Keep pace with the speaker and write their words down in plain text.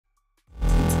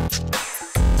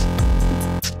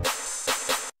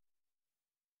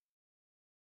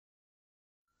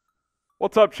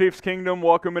What's up, Chiefs Kingdom?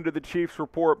 Welcome into the Chiefs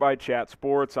Report by Chat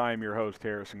Sports. I am your host,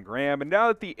 Harrison Graham. And now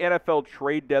that the NFL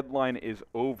trade deadline is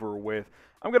over with,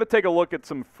 I'm going to take a look at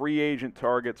some free agent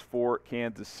targets for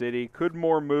Kansas City. Could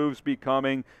more moves be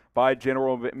coming by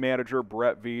General Manager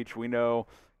Brett Veach? We know,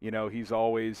 he's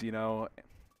always,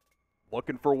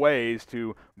 looking for ways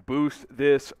to boost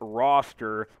this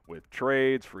roster with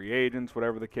trades, free agents,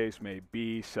 whatever the case may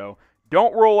be. So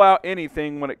don't roll out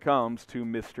anything when it comes to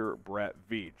Mr. Brett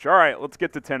Veach. All right, let's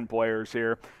get to 10 players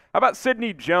here. How about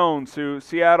Sidney Jones, who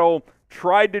Seattle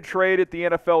tried to trade at the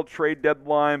NFL trade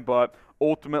deadline, but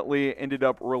ultimately ended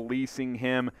up releasing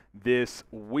him this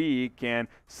week. And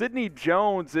Sidney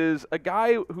Jones is a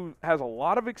guy who has a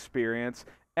lot of experience.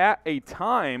 At a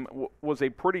time, was a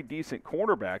pretty decent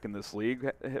cornerback in this league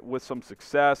with some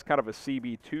success, kind of a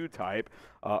CB2 type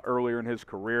earlier in his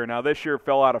career. Now this year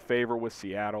fell out of favor with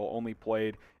Seattle, only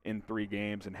played in 3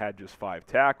 games and had just 5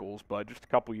 tackles, but just a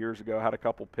couple years ago had a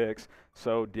couple picks.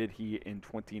 So did he in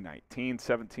 2019.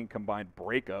 17 combined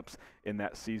breakups in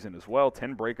that season as well,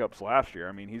 10 breakups last year.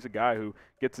 I mean, he's a guy who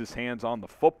gets his hands on the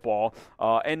football.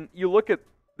 And you look at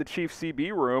the Chiefs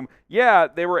CB room, yeah,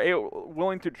 they were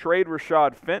willing to trade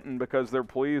Rashad Fenton because they're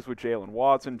pleased with Jalen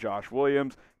Watson, Josh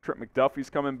Williams, Trent McDuffie's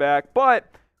coming back, but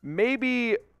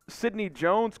maybe Sidney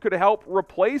Jones could help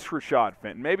replace Rashad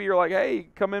Fenton. Maybe you're like, hey,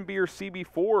 come in, be your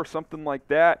CB4 or something like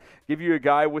that. Give you a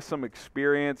guy with some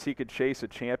experience. He could chase a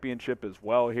championship as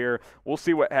well here. We'll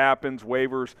see what happens.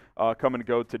 Waivers come and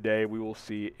go today. We will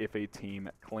see if a team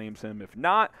claims him. If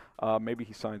not, maybe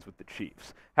he signs with the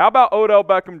Chiefs. How about Odell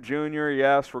Beckham Jr.?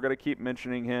 Yes, we're going to keep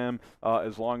mentioning him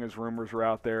as long as rumors are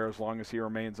out there, as long as he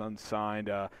remains unsigned.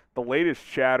 The latest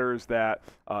chatter is that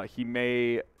he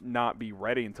may not be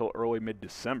ready until early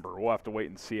mid-December. We'll have to wait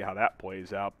and see how that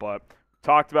plays out. But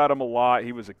talked about him a lot.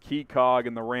 He was a key cog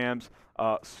in the Rams'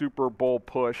 Super Bowl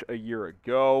push a year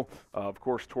ago. Of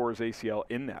course, tore his ACL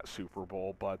in that Super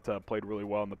Bowl, but played really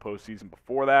well in the postseason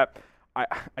before that. I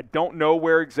don't know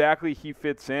where exactly he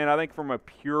fits in. I think from a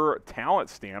pure talent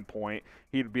standpoint,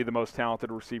 he'd be the most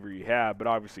talented receiver you have, but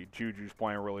obviously Juju's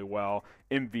playing really well.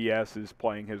 MVS is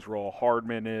playing his role.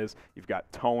 Hardman is. You've got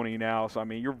Tony now. So, I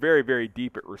mean, you're very, very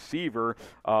deep at receiver.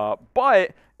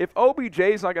 But if OBJ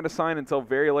is not going to sign until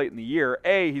very late in the year,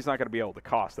 A, he's not going to be able to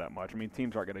cost that much. I mean,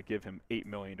 teams aren't going to give him $8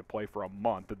 million to play for a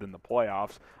month and then the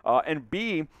playoffs. And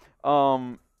B,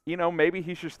 maybe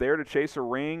he's just there to chase a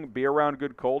ring, be around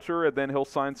good culture, and then he'll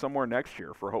sign somewhere next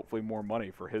year for hopefully more money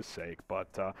for his sake.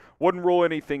 But wouldn't rule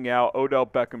anything out. Odell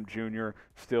Beckham Jr.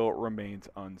 still remains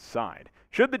unsigned.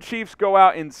 Should the Chiefs go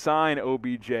out and sign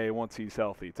OBJ once he's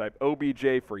healthy? Type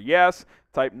OBJ for yes.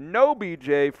 Type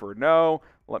NOBJ for no.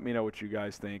 Let me know what you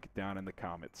guys think down in the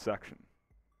comments section.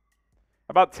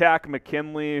 How about Takk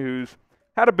McKinley, who's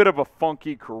had a bit of a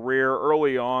funky career.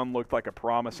 Early on, looked like a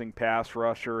promising pass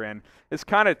rusher and is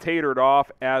kind of tatered off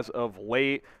as of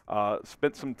late.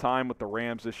 Spent some time with the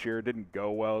Rams this year. Didn't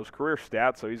go well. His career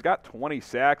stats, so he's got 20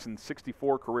 sacks in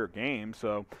 64 career games.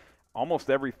 So almost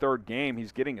every third game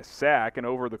he's getting a sack, and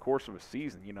over the course of a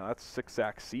season, that's a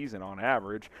 6-sack season on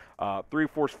average. 3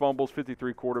 forced fumbles,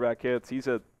 53 quarterback hits. He's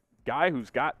a guy who's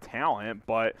got talent,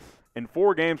 but in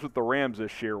 4 games with the Rams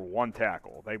this year, 1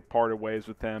 tackle. They parted ways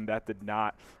with him. That did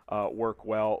not work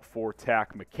well for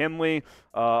Takk McKinley.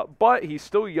 But he's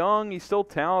still young. He's still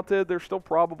talented. There's still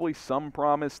probably some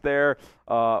promise there.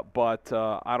 But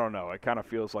I don't know. It kind of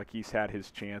feels like he's had his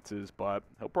chances. But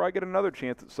he'll probably get another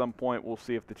chance at some point. We'll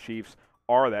see if the Chiefs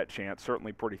are that chance.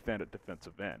 Certainly pretty thin at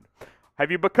defensive end. Have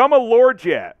you become a Lord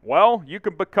yet? Well, you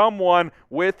can become one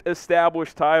with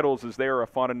established titles, as they are a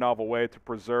fun and novel way to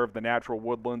preserve the natural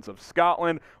woodlands of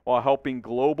Scotland while helping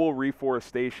global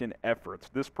reforestation efforts.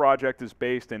 This project is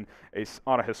based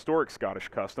on a historic Scottish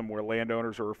custom where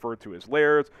landowners are referred to as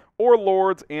lairds or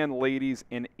lords and ladies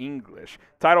in English.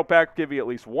 Title packs give you at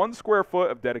least 1 square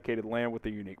foot of dedicated land with a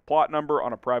unique plot number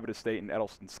on a private estate in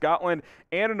Edelston, Scotland,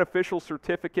 and an official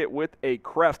certificate with a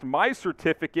crest. My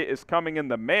certificate is coming in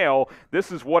the mail.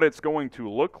 This is what it's going to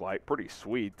look like. Pretty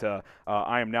sweet.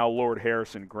 I am now Lord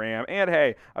Harrison Graham. And,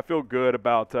 hey, I feel good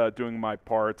about doing my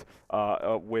part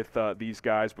with these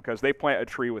guys because they plant a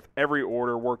tree with every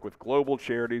order, work with global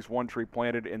charities, One Tree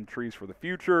Planted and Trees for the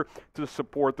Future to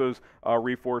support those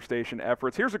reforestation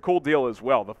efforts. Here's a cool deal as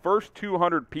well. The first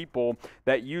 200 people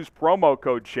that use promo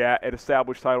code CHAT at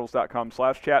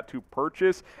establishedtitles.com/chat to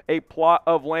purchase a plot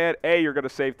of land, A, you're going to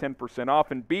save 10%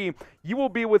 off, and B, you will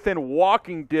be within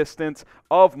walking distance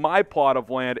of my plot of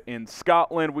land in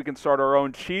Scotland. We can start our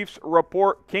own Chiefs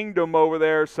Report Kingdom over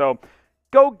there. So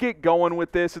go get going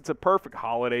with this. It's a perfect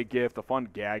holiday gift, a fun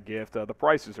gag gift. The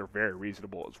prices are very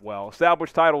reasonable as well.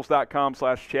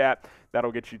 Established.titles.com/chat.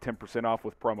 That'll get you 10% off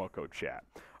with promo code chat.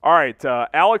 All right,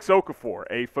 Alex Okafor,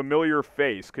 a familiar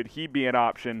face. Could he be an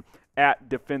option at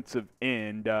defensive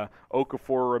end?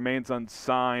 Okafor remains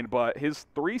unsigned, but his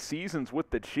 3 seasons with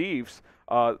the Chiefs,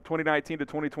 2019 to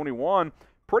 2021,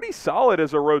 pretty solid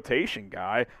as a rotation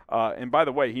guy. And by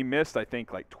the way, he missed, I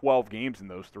think, like 12 games in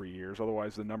those 3 years.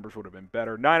 Otherwise, the numbers would have been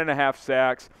better. 9.5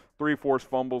 sacks, 3 forced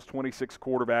fumbles, 26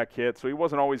 quarterback hits. So he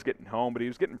wasn't always getting home, but he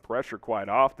was getting pressure quite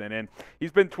often. And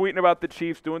he's been tweeting about the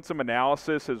Chiefs, doing some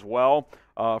analysis as well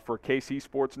for KC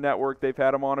Sports Network. They've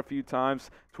had him on a few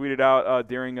times. Tweeted out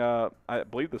during, I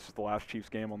believe this was the last Chiefs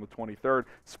game on the 23rd,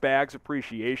 Spags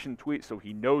appreciation tweet. So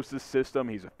he knows this system.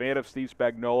 He's a fan of Steve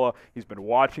Spagnuolo. He's been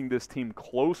watching this team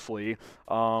closely.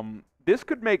 This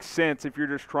could make sense if you're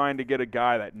just trying to get a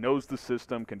guy that knows the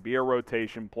system, can be a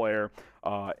rotation player,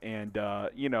 and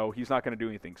he's not going to do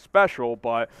anything special,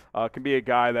 but can be a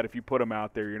guy that if you put him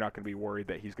out there, you're not going to be worried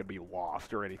that he's going to be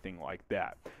lost or anything like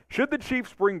that. Should the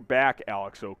Chiefs bring back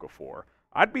Alex Okafor?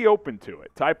 I'd be open to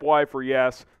it. Type Y for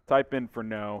yes, type in for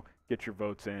no. Get your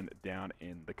votes in down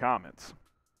in the comments.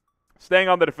 Staying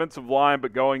on the defensive line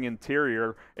but going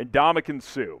interior, Ndamukong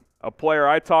Suh, a player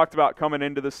I talked about coming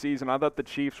into the season. I thought the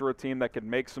Chiefs were a team that could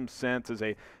make some sense as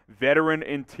a veteran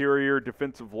interior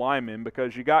defensive lineman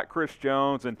because you got Chris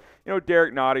Jones and,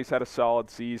 Derek Notty's had a solid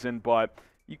season, but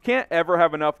you can't ever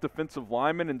have enough defensive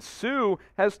linemen, and Suh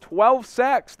has 12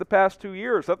 sacks the past 2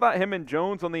 years. I thought him and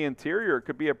Jones on the interior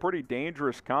could be a pretty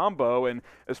dangerous combo, and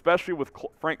especially with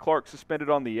Frank Clark suspended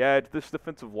on the edge, this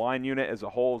defensive line unit as a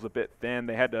whole is a bit thin.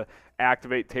 They had to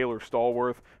activate Taylor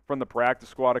Stallworth from the practice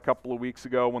squad a couple of weeks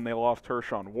ago when they lost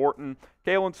Hershon Wharton.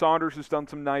 Kalen Saunders has done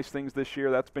some nice things this year.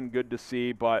 That's been good to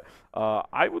see, but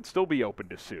I would still be open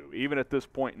to Suh, even at this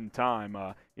point in time.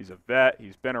 He's a vet.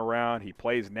 He's been around. He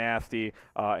plays nasty,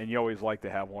 and you always like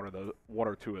to have one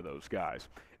or two of those guys.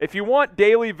 If you want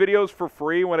daily videos for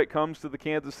free when it comes to the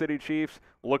Kansas City Chiefs,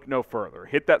 look no further.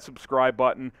 Hit that subscribe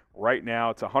button right now.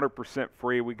 It's 100%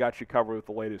 free. We got you covered with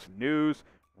the latest news,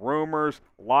 rumors,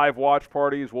 live watch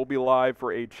parties. We'll be live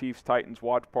for a Chiefs-Titans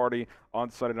watch party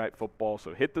on Sunday Night Football.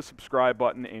 So hit the subscribe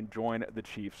button and join the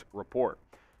Chiefs Report.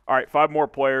 All right, 5 more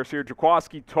players here.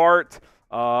 Jaquiski Tartt,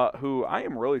 who I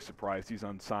am really surprised he's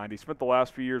unsigned. He spent the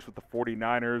last few years with the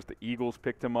 49ers. The Eagles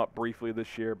picked him up briefly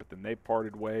this year, but then they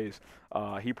parted ways.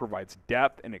 He provides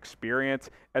depth and experience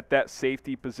at that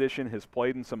safety position, has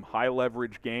played in some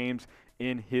high-leverage games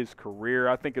in his career.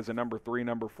 I think as a number 3,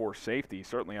 number 4 safety, he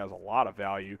certainly has a lot of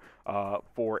value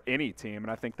for any team,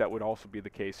 and I think that would also be the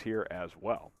case here as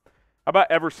well. How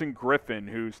about Everson Griffen,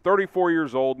 who's 34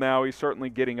 years old now? He's certainly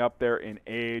getting up there in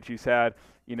age. He's had,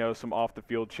 some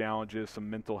off-the-field challenges, some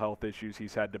mental health issues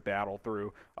he's had to battle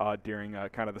through during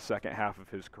kind of the second half of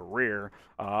his career.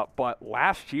 But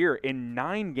last year, in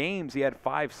 9 games, he had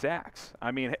 5 sacks.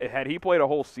 I mean, had he played a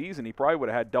whole season, he probably would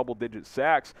have had double-digit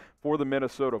sacks for the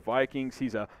Minnesota Vikings.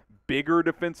 He's a bigger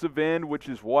defensive end, which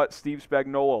is what Steve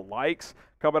Spagnuolo likes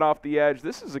coming off the edge.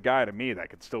 This is a guy to me that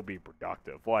could still be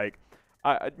productive.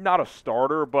 Not a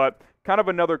starter, but kind of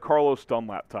another Carlos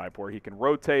Dunlap type where he can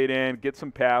rotate in, get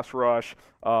some pass rush,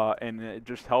 and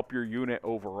just help your unit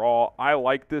overall. I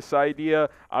like this idea.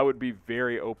 I would be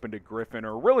very open to Griffen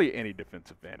or really any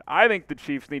defensive end. I think the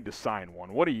Chiefs need to sign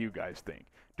one. What do you guys think?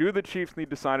 Do the Chiefs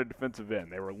need to sign a defensive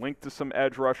end? They were linked to some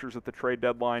edge rushers at the trade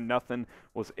deadline. Nothing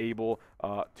was able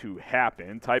to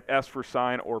happen. Type S for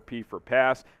sign or P for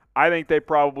pass. I think they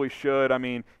probably should. I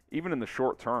mean, even in the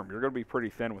short term, you're going to be pretty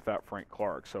thin without Frank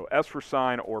Clark. So S for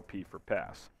sign or P for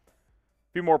pass.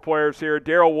 A few more players here.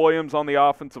 Daryl Williams on the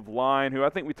offensive line, who I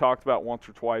think we talked about once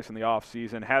or twice in the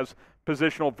offseason, has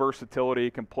positional versatility,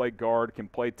 can play guard, can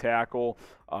play tackle.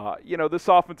 This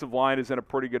offensive line is in a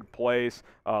pretty good place.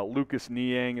 Lucas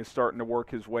Niang is starting to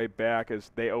work his way back as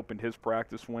they opened his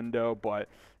practice window. But,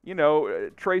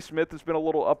 Trey Smith has been a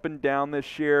little up and down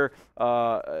this year.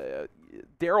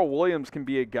 Daryl Williams can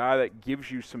be a guy that gives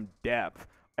you some depth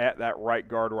at that right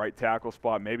guard, right tackle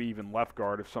spot, maybe even left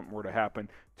guard if something were to happen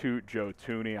to Joe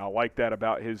Thuney. I like that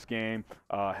about his game.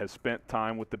 Has spent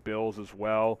time with the Bills as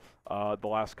well the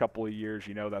last couple of years.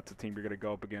 That's a team you're going to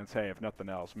go up against. Hey, if nothing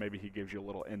else, maybe he gives you a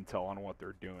little intel on what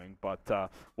they're doing. But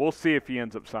we'll see if he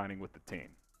ends up signing with the team.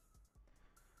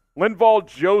 Linval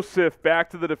Joseph back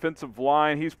to the defensive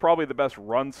line. He's probably the best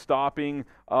run-stopping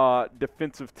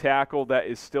defensive tackle that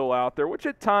is still out there, which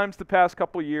at times the past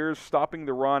couple years, stopping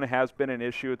the run has been an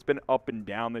issue. It's been up and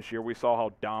down this year. We saw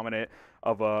how dominant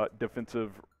of a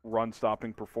defensive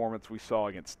run-stopping performance we saw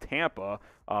against Tampa,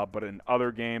 but in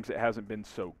other games it hasn't been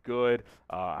so good.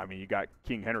 I mean, you got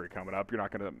King Henry coming up. You're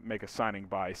not going to make a signing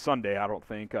by Sunday, I don't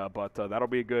think, but that'll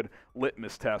be a good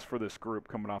litmus test for this group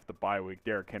coming off the bye week.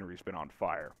 Derrick Henry's been on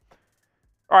fire.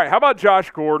 All right, how about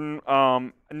Josh Gordon?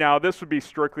 Now, this would be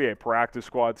strictly a practice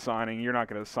squad signing. You're not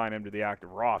going to sign him to the active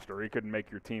roster. He couldn't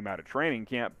make your team out of training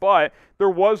camp. But there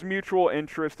was mutual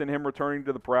interest in him returning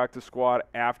to the practice squad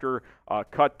after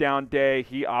cut-down day.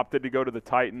 He opted to go to the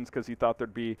Titans because he thought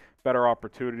there'd be better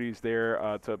opportunities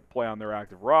there to play on their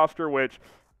active roster, which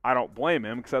I don't blame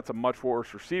him because that's a much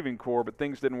worse receiving core, but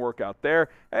things didn't work out there.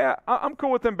 Hey, I'm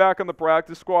cool with him back on the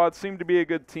practice squad. Seemed to be a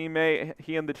good teammate.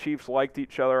 He and the Chiefs liked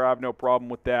each other. I have no problem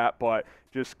with that, but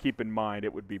just keep in mind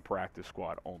it would be practice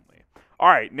squad only. All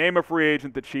right, name a free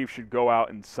agent the Chiefs should go out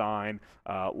and sign.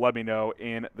 Let me know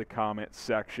in the comment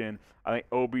section. I think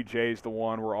OBJ is the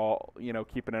one we're all,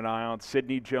 keeping an eye on.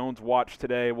 Sidney Jones watch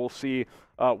today. We'll see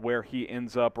where he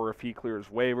ends up or if he clears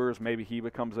waivers. Maybe he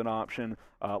becomes an option.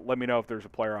 Let me know if there's a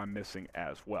player I'm missing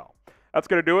as well. That's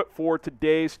going to do it for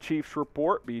today's Chiefs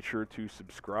Report. Be sure to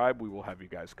subscribe. We will have you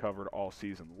guys covered all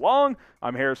season long.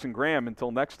 I'm Harrison Graham.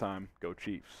 Until next time, go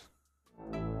Chiefs.